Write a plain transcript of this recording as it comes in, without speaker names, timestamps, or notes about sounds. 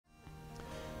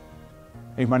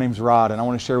Hey, my name's Rod, and I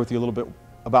want to share with you a little bit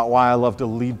about why I love to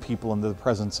lead people into the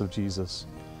presence of Jesus.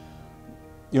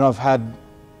 You know, I've had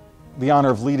the honor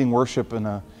of leading worship in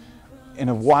a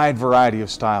wide variety of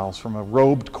styles, from a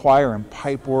robed choir and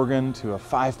pipe organ to a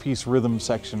 5-piece rhythm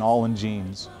section, all in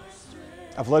jeans.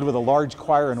 I've led with a large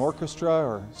choir and orchestra,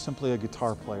 or simply a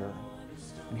guitar player.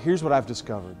 And here's what I've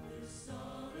discovered.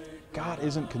 God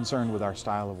isn't concerned with our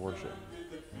style of worship,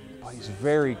 but He's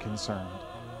very concerned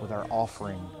with our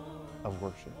offering of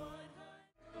worship.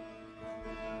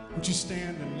 Would you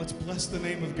stand and let's bless the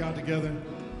name of God together?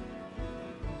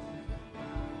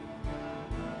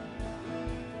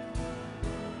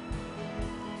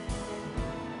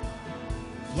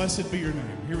 Blessed be your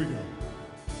name. Here we go.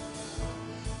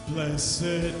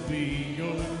 Blessed be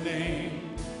your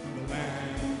name in the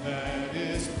land that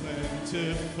is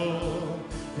plentiful,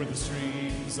 where the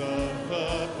streams of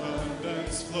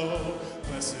abundance flow.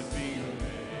 Blessed be your name.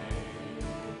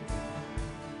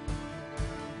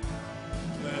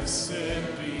 Blessed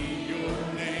be your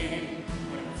name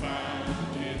when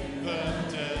found in the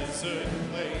desert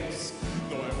place.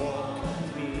 Though I walk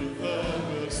through the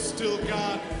wilderness, still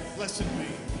God, blessed be.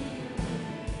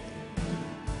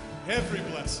 Every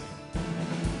blessing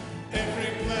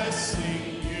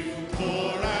you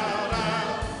pour out,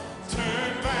 I'll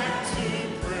turn back to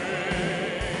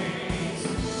praise.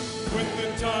 When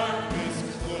the darkness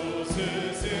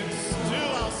closes in,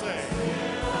 still I'll say,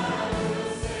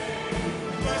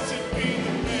 blessed be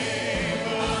the name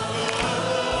of the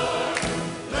Lord.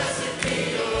 Blessed be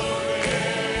your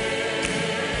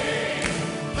name.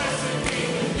 Blessed be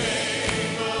the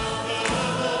name of the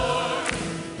Lord.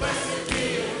 Blessed be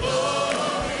your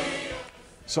glory.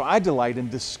 So I delight in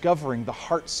discovering the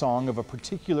heart song of a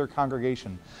particular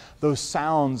congregation, those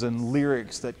sounds and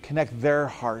lyrics that connect their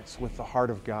hearts with the heart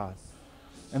of God,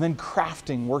 and then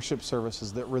crafting worship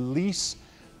services that release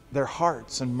their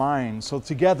hearts and minds so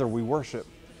together we worship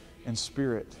in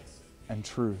spirit and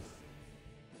truth.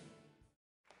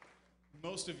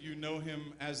 Most of you know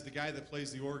him as the guy that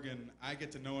plays the organ. I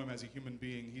get to know him as a human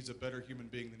being. He's a better human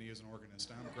being than he is an organist.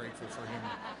 I'm grateful for him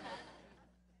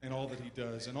and all that he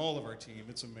does, and all of our team.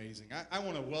 It's amazing. I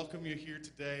want to welcome you here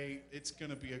today. It's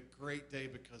going to be a great day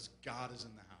because God is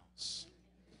in the house.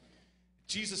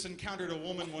 Jesus encountered a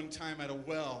woman one time at a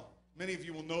well. Many of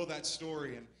you will know that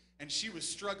story, and she was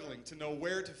struggling to know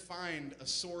where to find a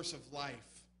source of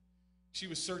life. She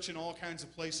was searching all kinds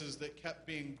of places that kept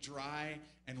being dry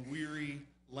and weary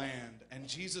land. And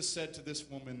Jesus said to this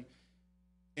woman,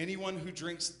 anyone who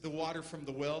drinks the water from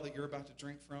the well that you're about to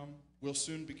drink from will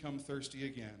soon become thirsty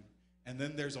again. And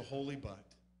then there's a holy but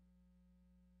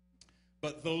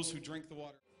those who drink the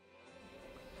water.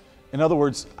 In other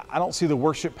words, I don't see the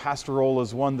worship pastor role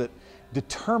as one that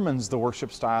determines the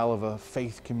worship style of a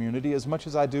faith community as much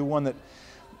as I do one that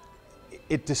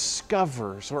it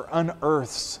discovers or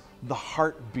unearths the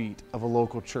heartbeat of a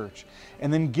local church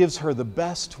and then gives her the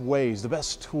best ways, the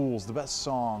best tools, the best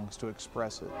songs to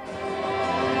express it.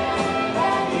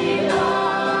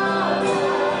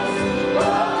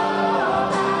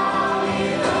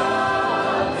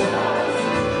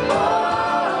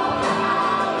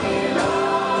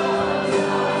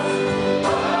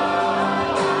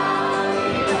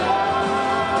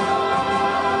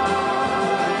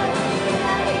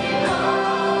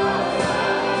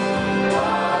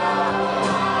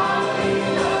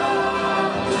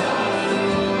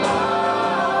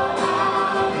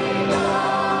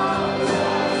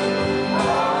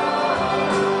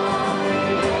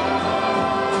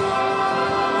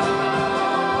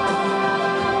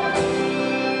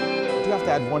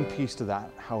 Add one piece to that,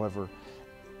 however.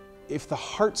 If the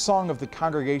heart song of the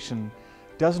congregation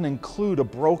doesn't include a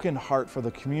broken heart for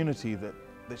the community that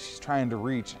she's trying to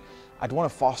reach, I'd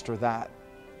want to foster that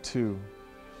too.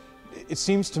 It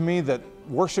seems to me that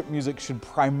worship music should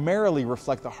primarily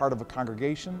reflect the heart of a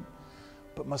congregation,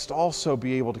 but must also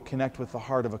be able to connect with the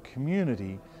heart of a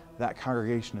community that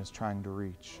congregation is trying to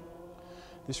reach.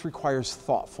 This requires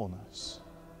thoughtfulness,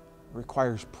 it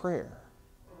requires prayer,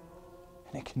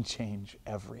 and it can change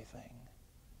everything.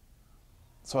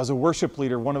 So as a worship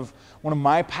leader, one of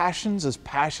my passions is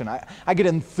passion. I get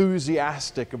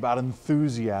enthusiastic about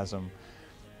enthusiasm.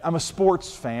 I'm a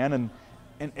sports fan,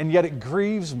 and yet it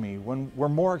grieves me when we're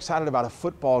more excited about a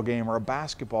football game or a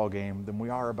basketball game than we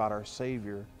are about our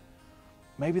Savior.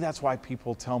 Maybe that's why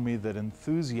people tell me that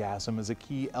enthusiasm is a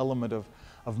key element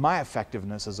of my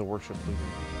effectiveness as a worship leader.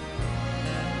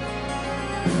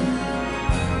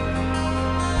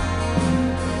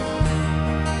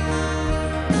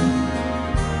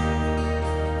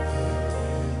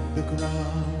 The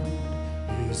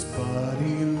ground is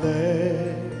body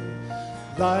led,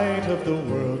 light of the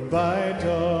world by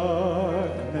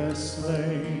darkness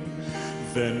slain,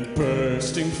 then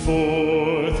bursting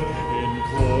forth in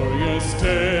glorious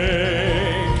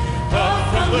day, up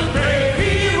from the grave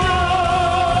he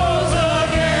rose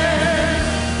again,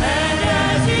 and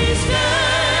as he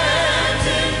stands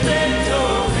in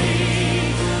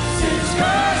victory, since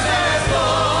curse has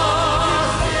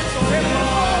lost its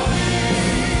authority,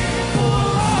 for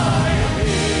I am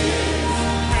his,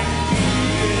 and he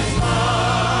is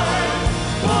mine,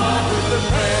 bought with the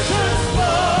precious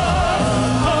blood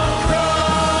of Christ.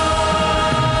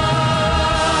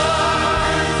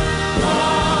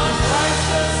 On Christ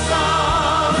the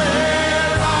solid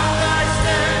rock I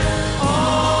stand,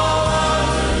 all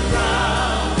other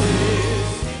ground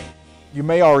is sinking. You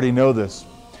may already know this,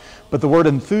 but the word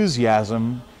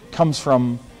enthusiasm comes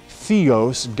from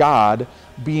theos, God,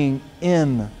 being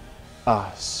in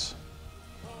us.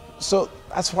 So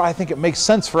that's why I think it makes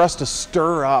sense for us to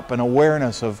stir up an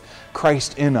awareness of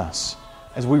Christ in us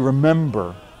as we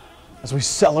remember, as we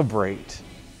celebrate,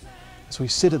 as we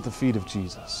sit at the feet of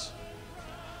Jesus.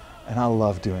 And I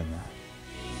love doing that.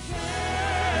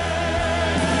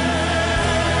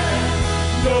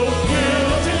 No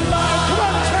guilt in life, come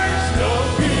on, church. No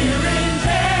fear in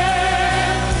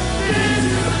death. This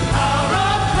is the power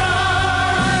of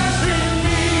Christ in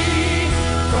me.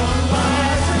 From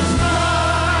Lazarus'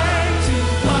 night to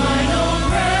final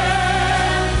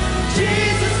breath,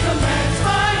 Jesus commands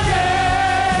my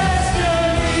destiny.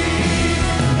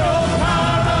 No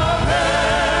power of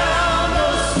hell, no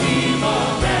scheme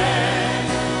of man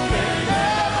can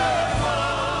ever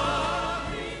harm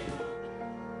me.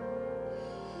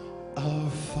 Our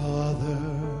Father,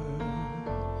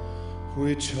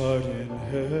 which art in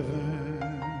heaven,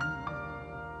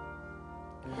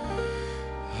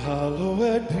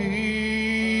 hallowed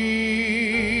be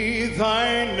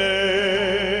thy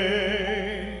name.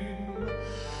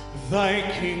 Thy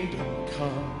kingdom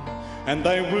come, and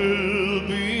thy will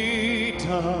be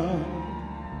done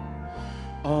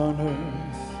on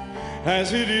earth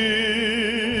as it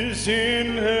is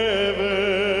in heaven.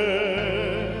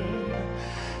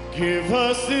 Give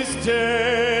us this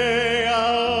day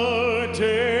our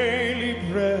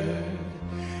daily bread,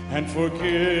 and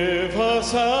forgive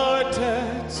us our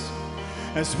debts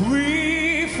as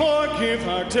we forgive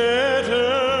our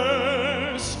debtors.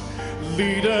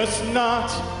 Lead us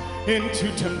not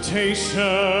into temptation,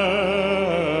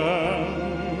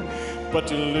 but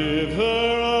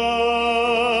deliver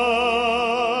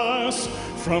us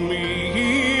from evil.